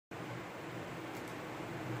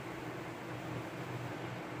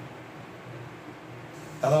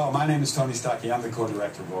Hello, my name is Tony Stockey. I'm the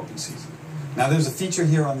co-director of Open Season. Now there's a feature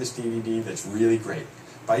here on this DVD that's really great.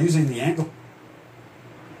 By using the angle...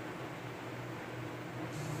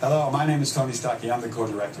 Hello, my name is Tony Stockey. I'm the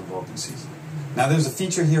co-director of Open Season. Now there's a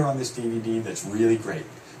feature here on this DVD that's really great.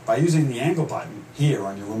 By using the angle button here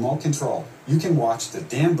on your remote control, you can watch the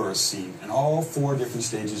dam burst scene in all 4 different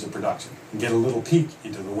stages of production and get a little peek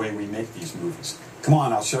into the way we make these movies. Come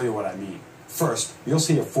on, I'll show you what I mean. First, you'll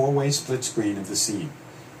see a 4-way split screen of the scene.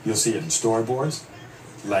 You'll see it in storyboards,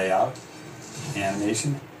 layout,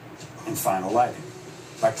 animation, and final lighting.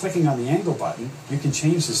 By clicking on the angle button, you can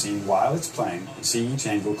change the scene while it's playing and see each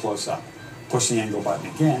angle close up. Push the angle button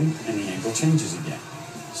again, and the angle changes again.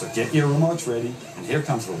 So get your remotes ready, and here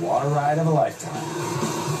comes the water ride of a lifetime.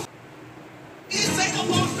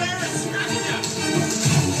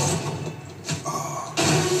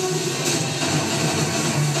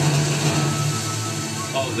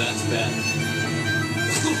 Oh, that's bad.